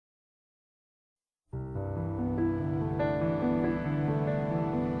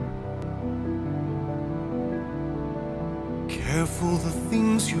Careful the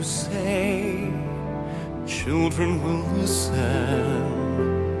things you say, children will listen.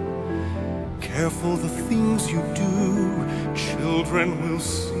 Careful the things you do, children will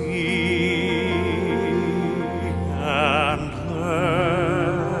see and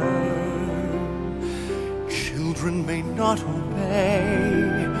learn. Children may not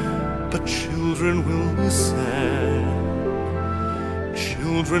obey, but children will listen.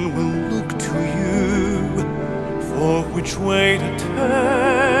 Children will look to you for which way to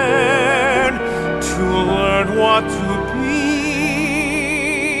turn, to learn what to be.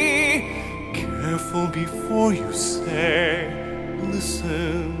 Careful before you say,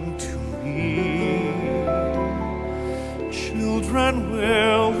 listen to me. Children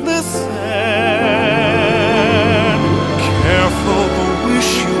will listen. Careful the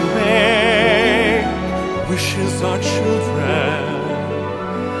wish you make, wishes are children.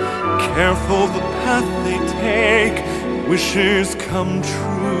 Careful the path they take, wishes come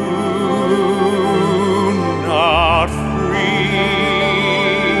true, not free.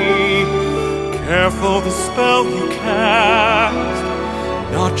 Careful the spell you cast,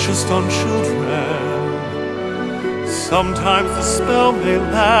 not just on children. Sometimes the spell may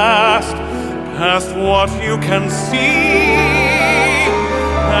last past what you can see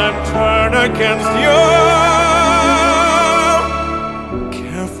and turn against you.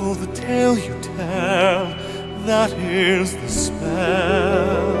 Careful the tale you tell, that is the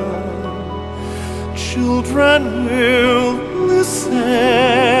spell. Children will listen,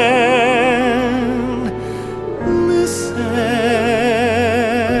 listen.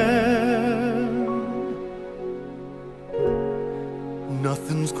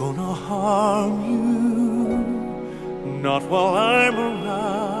 Nothing's gonna harm you, not while I'm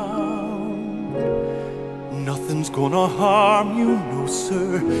around. Nothing's gonna harm you, no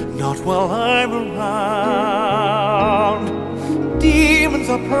sir, not while I'm around. Demons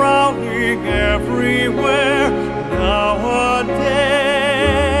are prowling everywhere nowadays.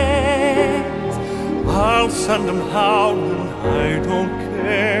 I'll send them howling, I don't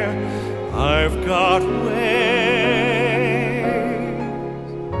care, I've got ways.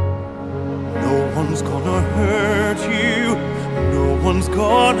 No one's gonna hurt you, no one's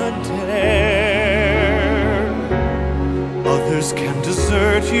gonna dare. Others can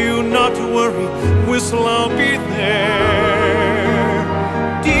desert you, not to worry, whistle, I'll be there.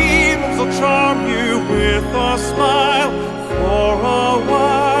 Demons will charm you with a smile for a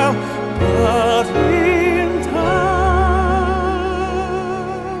while, but in time,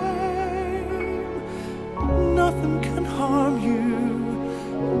 nothing can harm you,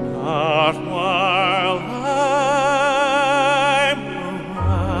 not while I'm around.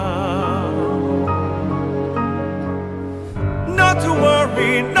 Not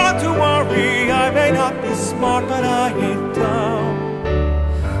to worry, I may not be smart, but I ain't dumb.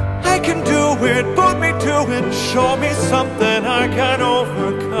 I can do it, put me to it, show me something I can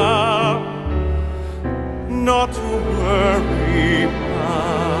overcome. Not to worry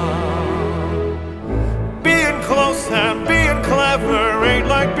about. Being close and being clever ain't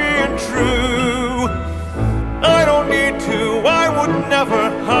like being true. I don't need to, I would never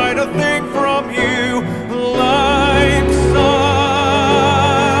hide a thing from you like some.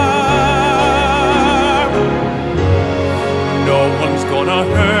 No one's gonna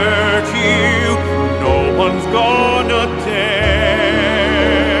hurt you, no one's gonna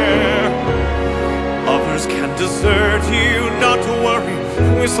dare. Others can desert you, not to worry,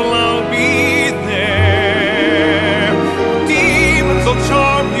 whistle, I'll be